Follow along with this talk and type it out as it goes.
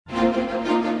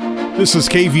This is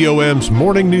KVOM's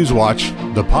Morning News Watch,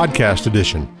 the podcast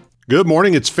edition. Good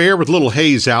morning. It's fair with a little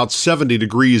haze out, 70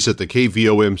 degrees at the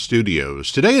KVOM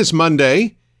studios. Today is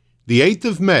Monday, the 8th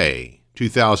of May,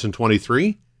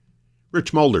 2023.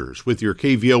 Rich Mulders with your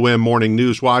KVOM Morning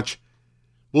News Watch.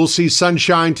 We'll see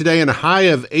sunshine today and a high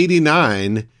of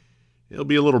 89. It'll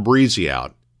be a little breezy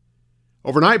out.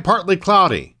 Overnight, partly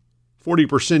cloudy.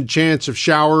 40% chance of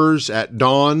showers at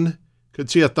dawn. Could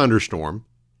see a thunderstorm.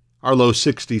 Our low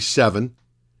 67.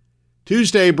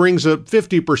 Tuesday brings a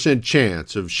 50%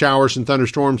 chance of showers and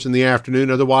thunderstorms in the afternoon.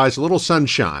 Otherwise, a little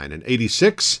sunshine and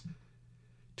 86.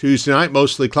 Tuesday night,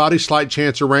 mostly cloudy, slight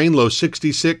chance of rain, low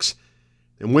 66.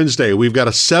 And Wednesday, we've got a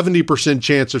 70%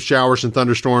 chance of showers and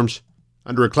thunderstorms.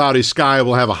 Under a cloudy sky,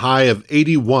 we'll have a high of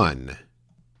 81.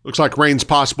 Looks like rain's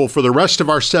possible for the rest of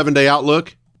our 7-day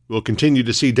outlook. We'll continue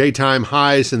to see daytime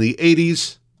highs in the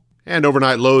 80s and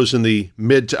overnight lows in the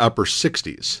mid to upper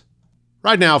 60s.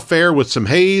 Right now, fair with some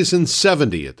haze and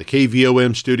 70 at the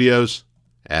KVOM studios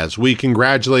as we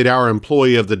congratulate our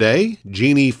employee of the day,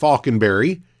 Jeannie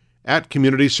Falkenberry, at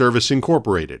Community Service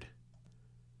Incorporated.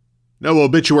 No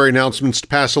obituary announcements to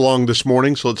pass along this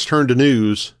morning, so let's turn to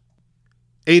news.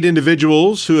 8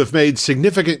 individuals who have made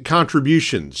significant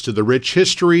contributions to the rich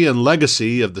history and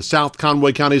legacy of the South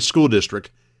Conway County School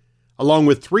District, along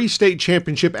with 3 state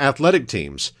championship athletic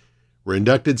teams, were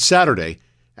inducted Saturday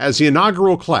as the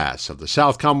inaugural class of the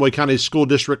South Conway County School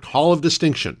District Hall of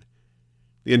Distinction.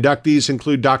 The inductees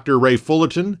include Dr. Ray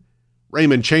Fullerton,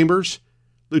 Raymond Chambers,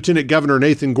 Lieutenant Governor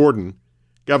Nathan Gordon,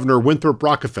 Governor Winthrop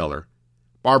Rockefeller,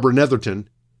 Barbara Netherton,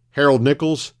 Harold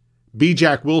Nichols, B.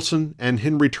 Jack Wilson, and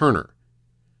Henry Turner.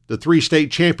 The 3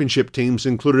 state championship teams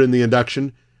included in the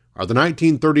induction are the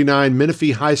 1939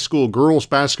 Menifee High School girls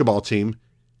basketball team,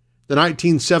 the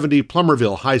 1970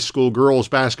 Plumerville High School girls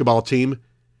basketball team,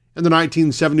 and the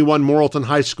 1971 Morrilton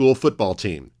High School football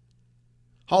team.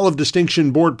 Hall of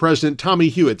Distinction Board President Tommy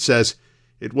Hewitt says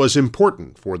it was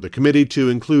important for the committee to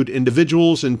include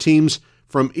individuals and teams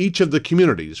from each of the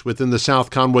communities within the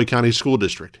South Conway County School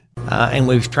District. And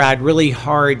we've tried really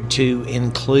hard to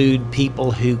include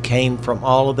people who came from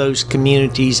all of those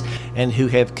communities and who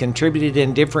have contributed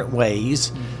in different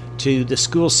ways to the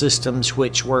school systems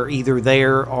which were either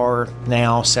there or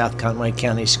now South Conway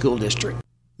County School District.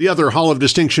 The other Hall of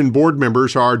Distinction board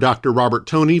members are Dr. Robert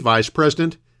Toney, Vice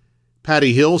President,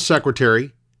 Patty Hill,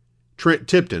 Secretary, Trent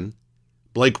Tipton,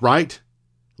 Blake Wright,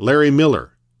 Larry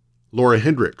Miller, Laura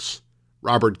Hendricks,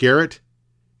 Robert Garrett,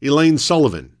 Elaine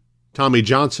Sullivan, Tommy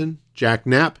Johnson, Jack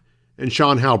Knapp, and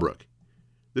Sean Halbrook.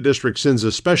 The district sends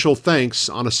a special thanks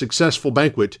on a successful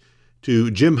banquet to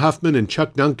Jim Huffman and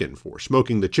Chuck Duncan for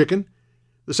smoking the chicken,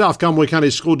 the South Conway County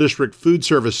School District food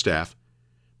service staff,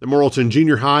 the Morrilton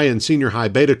Junior High and Senior High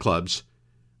Beta Clubs,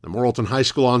 the Morrilton High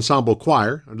School Ensemble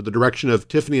Choir under the direction of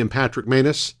Tiffany and Patrick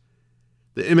Maness,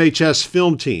 the MHS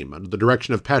Film Team under the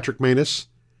direction of Patrick Maness,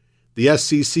 the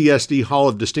SCCSD Hall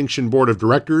of Distinction Board of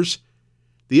Directors,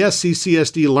 the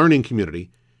SCCSD Learning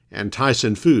Community, and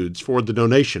Tyson Foods for the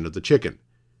donation of the chicken.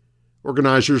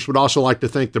 Organizers would also like to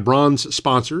thank the bronze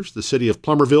sponsors, the City of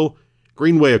Plumerville,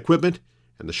 Greenway Equipment,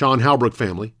 and the Sean Halbrook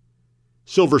family.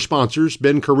 Silver sponsors,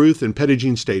 Ben Caruth and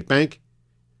Petit State Bank.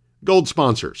 Gold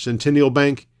sponsors, Centennial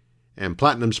Bank. And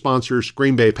platinum sponsors,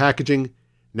 Green Bay Packaging,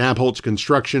 Nabholz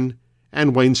Construction,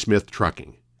 and Wayne Smith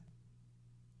Trucking.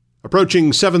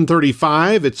 Approaching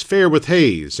 7:35, it's fair with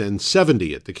haze and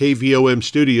 70 at the KVOM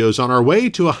studios on our way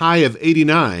to a high of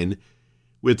 89.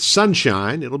 With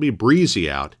sunshine, it'll be breezy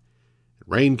out.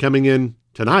 Rain coming in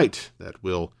tonight that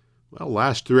will,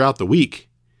 last throughout the week.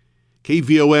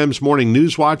 KVOM's Morning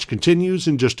News Watch continues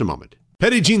in just a moment.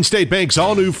 Petit State Bank's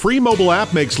all-new free mobile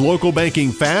app makes local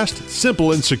banking fast,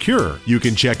 simple, and secure. You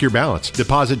can check your balance,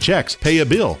 deposit checks, pay a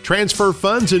bill, transfer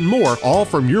funds, and more, all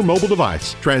from your mobile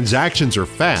device. Transactions are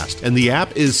fast, and the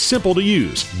app is simple to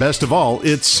use. Best of all,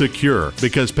 it's secure,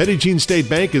 because Petit State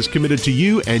Bank is committed to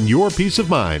you and your peace of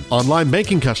mind. Online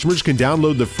banking customers can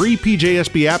download the free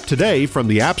PJSB app today from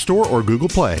the App Store or Google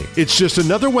Play. It's just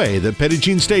another way that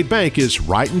Petit State Bank is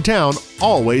right in town,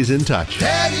 always in touch.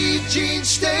 Petit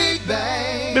State Bank.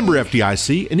 Member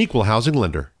FDIC, an equal housing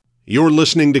lender. You're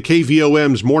listening to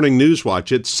KVOM's Morning News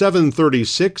Watch at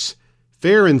 7:36,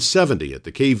 fair and 70 at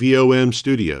the KVOM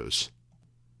studios.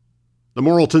 The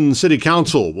Morrilton City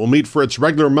Council will meet for its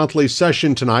regular monthly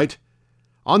session tonight.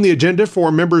 On the agenda for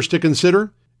members to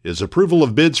consider is approval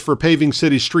of bids for paving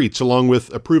city streets, along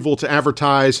with approval to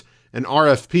advertise an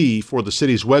RFP for the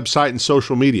city's website and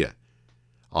social media.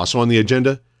 Also on the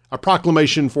agenda, a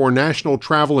proclamation for National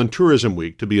Travel and Tourism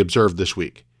Week to be observed this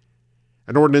week.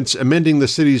 An ordinance amending the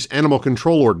city's animal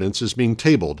control ordinance is being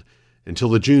tabled until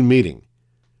the June meeting.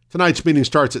 Tonight's meeting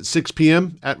starts at 6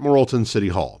 p.m. at Morrilton City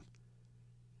Hall.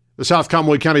 The South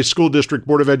Conway County School District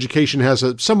Board of Education has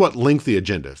a somewhat lengthy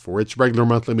agenda for its regular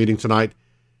monthly meeting tonight.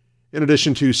 In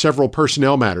addition to several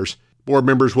personnel matters, board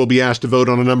members will be asked to vote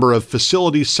on a number of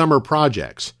facility summer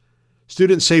projects,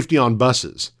 student safety on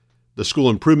buses, the school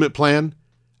improvement plan,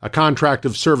 a contract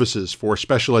of services for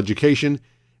special education,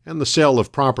 and the sale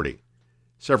of property.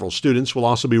 Several students will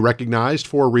also be recognized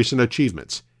for recent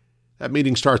achievements. That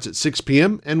meeting starts at 6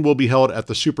 p.m. and will be held at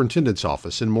the superintendent's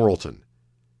office in Morrilton.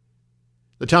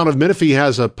 The town of Menifee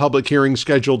has a public hearing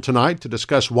scheduled tonight to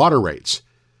discuss water rates.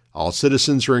 All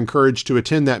citizens are encouraged to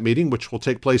attend that meeting, which will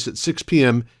take place at 6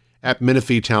 p.m. at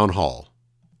Menifee Town Hall.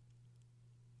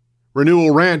 Renewal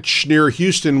Ranch near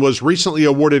Houston was recently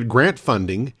awarded grant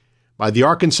funding by the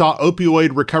Arkansas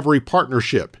Opioid Recovery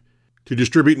Partnership to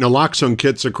distribute naloxone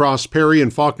kits across Perry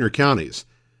and Faulkner counties.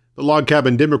 The Log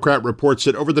Cabin Democrat reports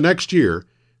that over the next year,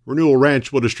 Renewal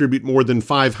Ranch will distribute more than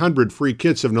 500 free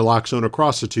kits of naloxone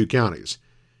across the two counties.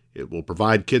 It will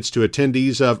provide kits to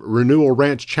attendees of Renewal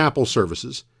Ranch chapel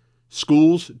services,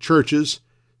 schools, churches,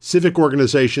 civic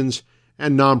organizations,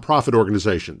 and nonprofit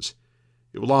organizations.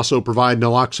 It will also provide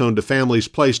naloxone to families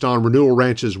placed on Renewal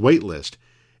Ranch's wait list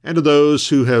and to those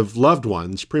who have loved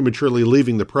ones prematurely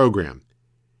leaving the program.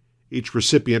 Each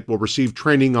recipient will receive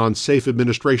training on safe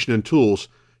administration and tools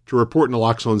to report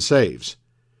naloxone saves.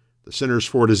 The Centers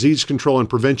for Disease Control and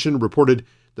Prevention reported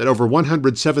that over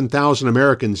 107,000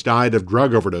 Americans died of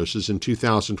drug overdoses in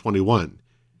 2021.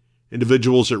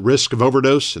 Individuals at risk of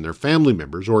overdose and their family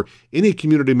members or any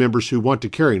community members who want to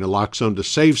carry naloxone to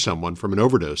save someone from an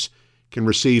overdose can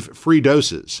receive free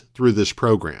doses through this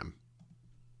program.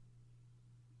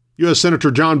 U.S.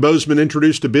 Senator John Boozman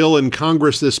introduced a bill in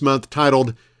Congress this month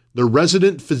titled the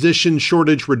Resident Physician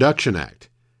Shortage Reduction Act.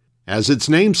 As its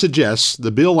name suggests,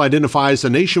 the bill identifies a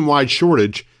nationwide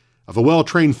shortage of a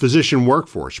well-trained physician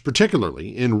workforce,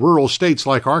 particularly in rural states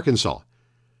like Arkansas.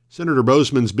 Senator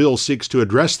Boozman's bill seeks to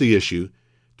address the issue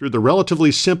through the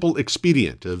relatively simple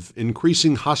expedient of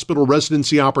increasing hospital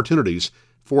residency opportunities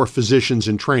for physicians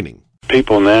in training.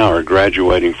 People now are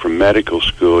graduating from medical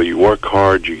school. You work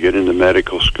hard, you get into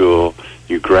medical school,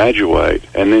 you graduate,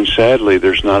 and then sadly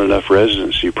there's not enough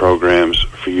residency programs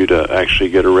for you to actually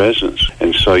get a residence.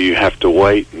 And so you have to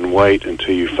wait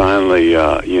until you finally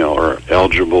are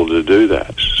eligible to do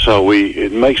that. So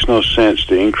it makes no sense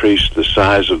to increase the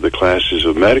size of the classes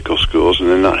of medical schools and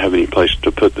then not have any place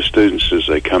to put the students as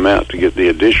they come out to get the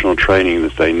additional training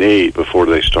that they need before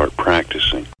they start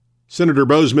practicing. Senator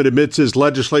Boozman admits his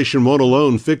legislation won't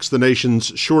alone fix the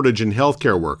nation's shortage in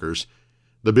healthcare workers.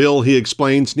 The bill, he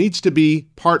explains, needs to be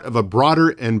part of a broader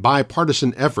and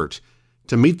bipartisan effort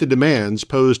to meet the demands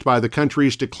posed by the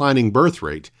country's declining birth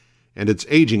rate and its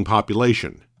aging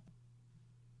population.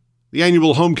 The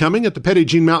annual homecoming at the Petit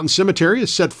Jean Mountain Cemetery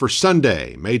is set for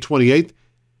Sunday, May 28th.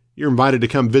 You're invited to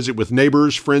come visit with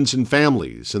neighbors, friends, and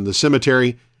families in the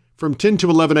cemetery from 10 to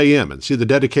 11 a.m. and see the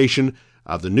dedication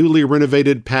of the newly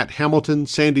renovated Pat Hamilton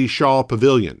Sandy Shaw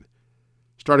Pavilion.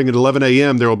 Starting at 11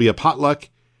 a.m., there will be a potluck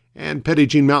and Petit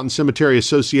Jean Mountain Cemetery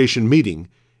Association meeting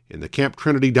in the Camp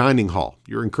Trinity Dining Hall.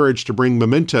 You're encouraged to bring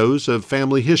mementos of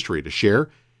family history to share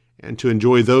and to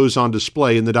enjoy those on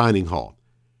display in the dining hall.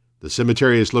 The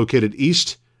cemetery is located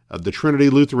east of the Trinity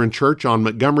Lutheran Church on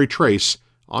Montgomery Trace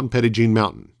on Petit Jean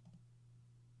Mountain.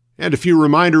 And a few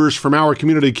reminders from our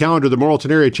community calendar. The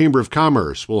Morrilton Area Chamber of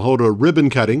Commerce will hold a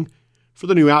ribbon cutting for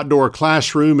the new outdoor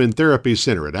classroom and therapy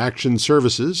center at Action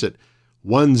Services at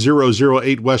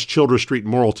 1008 West Childress Street,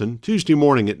 Morrilton, Tuesday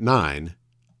morning at 9.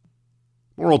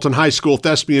 Morrilton High School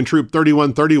Thespian Troupe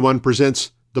 3131 presents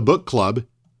The Book Club,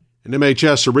 an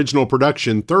MHS original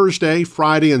production, Thursday,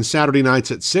 Friday, and Saturday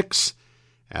nights at 6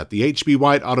 at the H.B.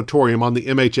 White Auditorium on the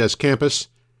MHS campus.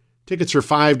 Tickets are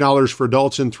 $5 for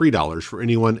adults and $3 for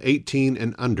anyone 18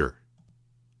 and under.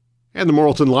 And the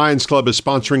Morrilton Lions Club is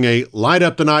sponsoring a Light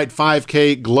Up the Night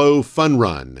 5K Glow Fun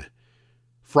Run.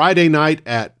 Friday night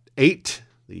at 8.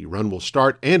 The run will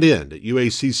start and end at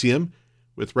UACCM,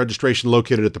 with registration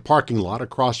located at the parking lot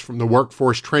across from the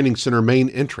Workforce Training Center main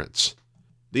entrance.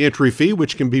 The entry fee,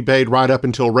 which can be paid right up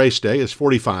until race day, is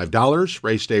 $45.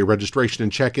 Race day registration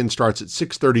and check-in starts at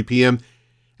 6:30 p.m.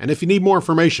 And if you need more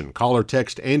information, call or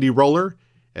text Andy Roller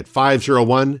at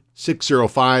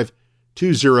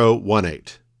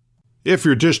 501-605-2018. If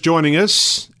you're just joining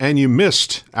us and you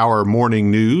missed our morning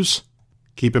news,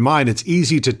 keep in mind it's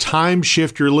easy to time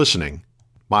shift your listening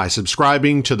by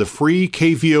subscribing to the free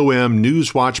KVOM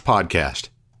NewsWatch podcast.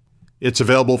 It's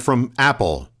available from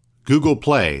Apple, Google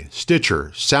Play,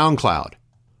 Stitcher, SoundCloud,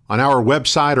 on our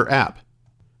website or app,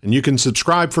 and you can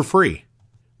subscribe for free.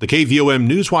 The KVOM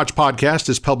NewsWatch podcast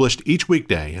is published each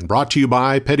weekday and brought to you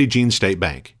by Petit Jean State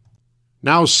Bank.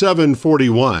 Now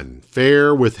 7:41,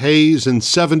 fair with haze and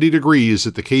 70 degrees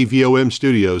at the KVOM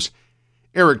studios.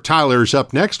 Eric Tyler's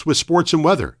up next with sports and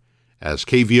weather as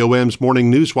KVOM's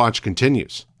Morning NewsWatch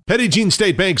continues. Petit Jean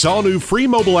State Bank's all-new free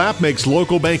mobile app makes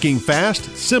local banking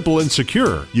fast, simple, and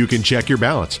secure. You can check your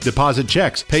balance, deposit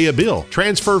checks, pay a bill,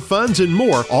 transfer funds, and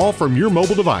more, all from your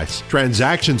mobile device.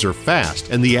 Transactions are fast,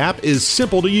 and the app is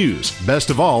simple to use. Best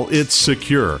of all, it's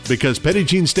secure, because Petit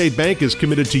Jean State Bank is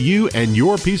committed to you and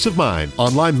your peace of mind.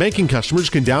 Online banking customers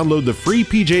can download the free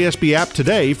PJSB app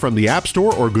today from the App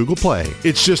Store or Google Play.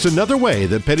 It's just another way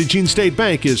that Petit Jean State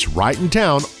Bank is right in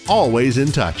town, always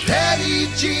in touch. Petit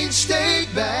Jean State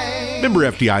Bank. Member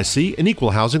FDIC, an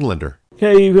equal housing lender.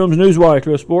 KVOM's NewsWatch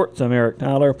with sports. I'm Eric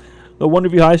Tyler. The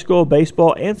Wonderview High School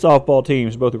baseball and softball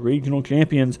teams, both regional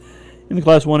champions in the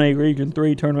Class 1A Region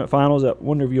 3 tournament finals at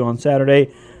Wonderview on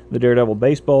Saturday. The Daredevil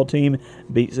baseball team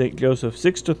beat St. Joseph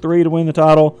 6-3 to win the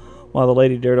title, while the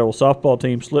Lady Daredevil softball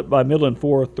team slipped by Midland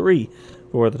 4-3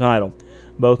 for the title.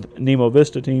 Both Nemo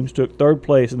Vista teams took third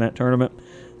place in that tournament.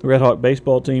 The Red Hawk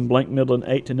baseball team blanked Midland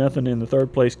 8-0 in the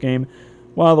third place game,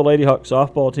 while the Lady Hawk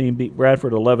softball team beat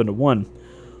Bradford 11-1.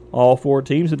 All four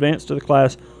teams advanced to the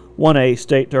Class 1A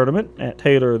state tournament at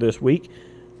Taylor this week.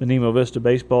 The Nemo Vista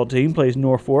baseball team plays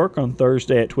Norfolk on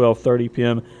Thursday at 12:30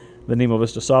 p.m. The Nemo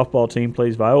Vista softball team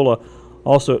plays Viola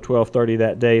also at 12:30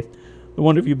 that day. The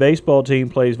Wonderview baseball team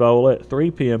plays Viola at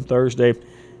 3 p.m. Thursday,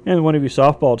 and the Wonderview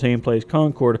softball team plays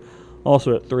Concord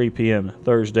also at 3 p.m.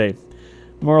 Thursday.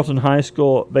 The Marlton High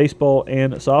School baseball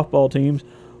and softball teams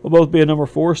will both be a number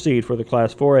 4 seed for the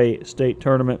Class 4A state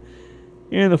tournament.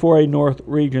 In the 4A North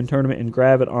Region tournament in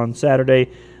Gravette on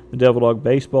Saturday, the Devil Dog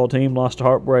baseball team lost a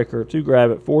heartbreaker to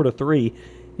Gravette 4-3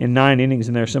 in 9 innings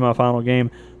in their semifinal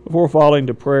game before falling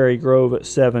to Prairie Grove at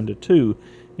 7-2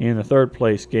 in the third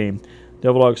place game.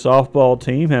 Devil Dog softball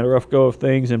team had a rough go of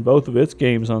things in both of its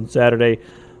games on Saturday,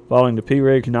 falling to Pea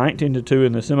Ridge 19-2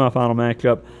 in the semifinal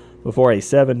matchup before a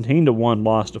 17-1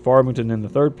 loss to Farmington in the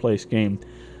third place game.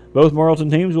 Both Marlton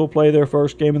teams will play their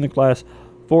first game in the Class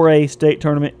 4A state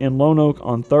tournament in Lone Oak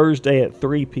on Thursday at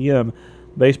 3 p.m.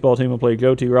 The baseball team will play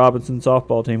Joe T. Robinson.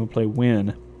 Softball team will play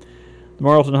Wynn. The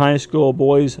Marlton High School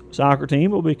boys soccer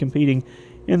team will be competing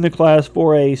in the Class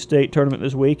 4A state tournament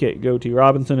this week at Joe T.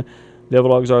 Robinson.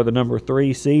 Devil Dogs are the number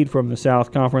 3 seed from the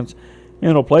South Conference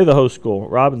and will play the host school,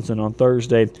 Robinson, on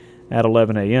Thursday at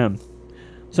 11 a.m.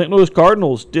 St. Louis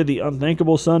Cardinals did the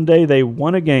unthinkable Sunday. They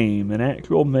won a game, an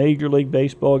actual Major League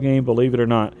Baseball game, believe it or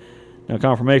not. Now,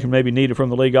 confirmation may be needed from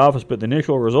the league office, but the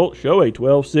initial results show a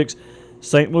 12-6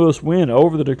 St. Louis win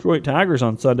over the Detroit Tigers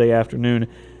on Sunday afternoon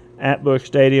at Busch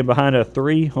Stadium behind a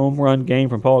 3-home-run game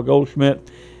from Paul Goldschmidt.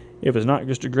 If it's not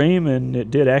just a dream, and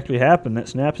it did actually happen, that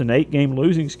snaps an 8-game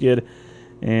losing skid,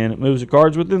 and it moves the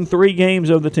Cards within 3 games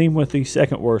of the team with the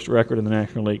second-worst record in the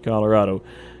National League, Colorado.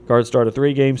 Cards start a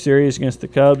 3-game series against the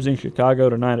Cubs in Chicago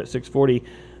tonight at 6:40.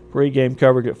 Pre-game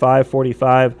coverage at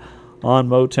 5:45 on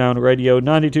Motown Radio,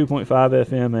 92.5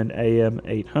 FM and AM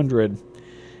 800.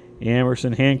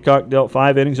 Emerson Hancock dealt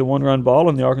 5 innings of 1-run ball,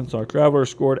 and the Arkansas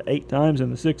Travelers scored 8 times in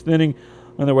the 6th inning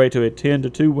on their way to a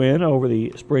 10-2 win over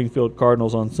the Springfield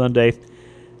Cardinals on Sunday.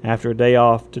 After a day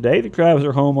off today, the Travs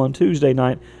are home on Tuesday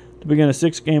night to begin a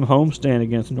 6-game homestand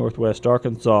against Northwest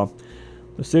Arkansas.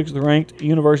 The 6th-ranked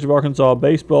University of Arkansas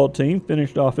baseball team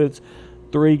finished off its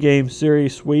 3-game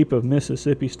series sweep of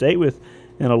Mississippi State with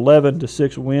an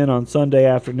 11-6 win on Sunday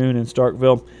afternoon in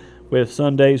Starkville. With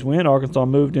Sunday's win, Arkansas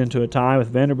moved into a tie with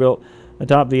Vanderbilt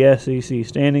atop the SEC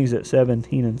standings at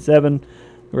 17-7.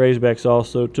 The Razorbacks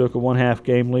also took a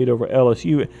 1/2-game lead over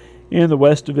LSU in the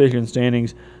West Division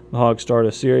standings. The Hogs start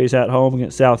a series at home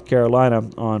against South Carolina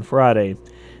on Friday.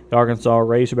 The Arkansas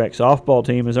Razorback softball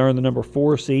team has earned the number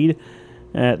 4 seed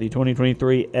at the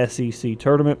 2023 SEC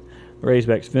Tournament. The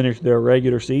Razorbacks finished their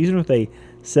regular season with a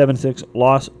 7-6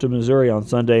 loss to Missouri on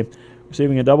Sunday.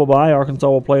 Receiving a double bye, Arkansas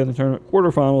will play in the tournament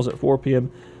quarterfinals at 4 p.m.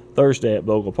 Thursday at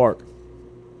Bogle Park.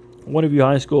 Wonderview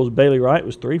High School's Bailey Wright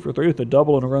was 3 for 3 with a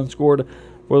double and a run scored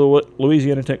for the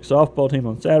Louisiana Tech softball team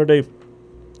on Saturday.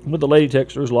 With the Lady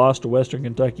Techsters lost to Western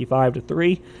Kentucky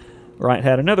 5-3, Wright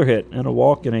had another hit and a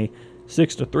walk in a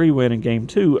 6-3 win in Game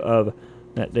 2 of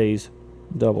that day's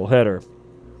doubleheader.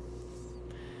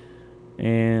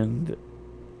 And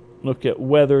look at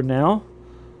weather now.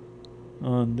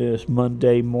 On this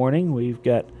Monday morning, we've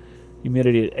got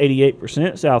humidity at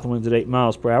 88%, south winds at 8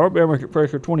 miles per hour, barometric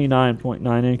pressure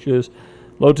 29.9 inches.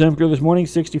 Low temperature this morning,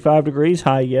 65 degrees,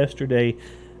 high yesterday,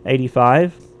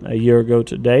 85. A year ago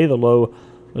today, the low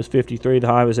was 53, the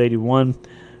high was 81.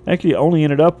 Actually only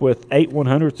ended up with 8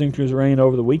 1/100 inches of rain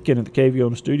over the weekend at the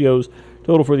KVOM studios.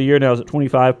 Total for the year now is at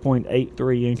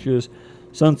 25.83 inches.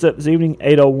 Sunset this evening,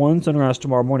 8:01. Sunrise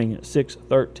tomorrow morning at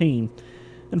 6:13.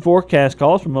 And forecast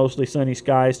calls for mostly sunny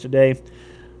skies today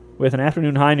with an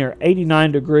afternoon high near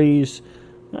 89 degrees.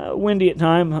 Windy at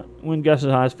time, wind gusts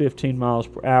as high as 15 miles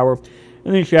per hour.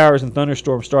 And then showers and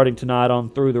thunderstorms starting tonight on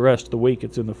through the rest of the week.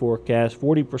 It's in the forecast.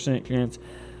 40% chance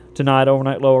tonight,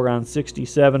 overnight low around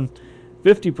 67.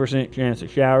 50% chance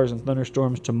of showers and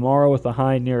thunderstorms tomorrow with a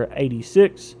high near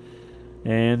 86.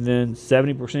 And then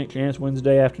 70% chance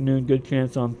Wednesday afternoon, good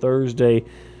chance on Thursday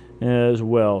as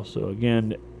well. So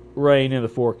again, rain in the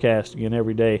forecast again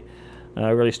every day,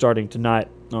 really starting tonight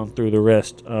on through the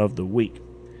rest of the week.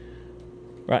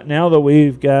 Right now, though,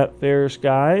 we've got fair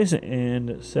skies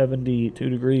and 72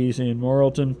 degrees in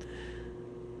Morrilton.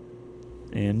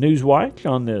 And NewsWatch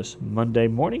on this Monday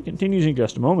morning continues in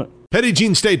just a moment. Petit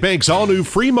Jean State Bank's all-new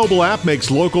free mobile app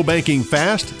makes local banking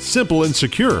fast, simple, and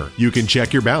secure. You can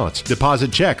check your balance,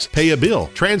 deposit checks, pay a bill,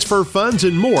 transfer funds,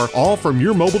 and more, all from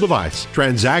your mobile device.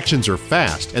 Transactions are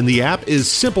fast, and the app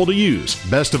is simple to use.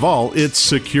 Best of all, it's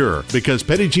secure, because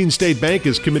Petit Jean State Bank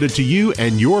is committed to you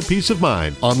and your peace of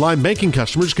mind. Online banking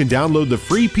customers can download the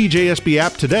free PJSB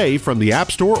app today from the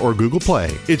App Store or Google Play.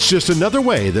 It's just another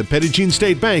way that Petit Jean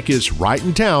State Bank is right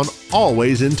in town,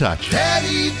 always in touch.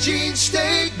 Petit Jean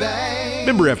State Bank.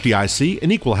 Member FDIC,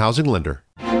 an equal housing lender.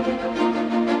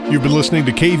 You've been listening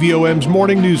to KVOM's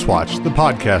Morning News Watch, the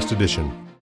podcast edition.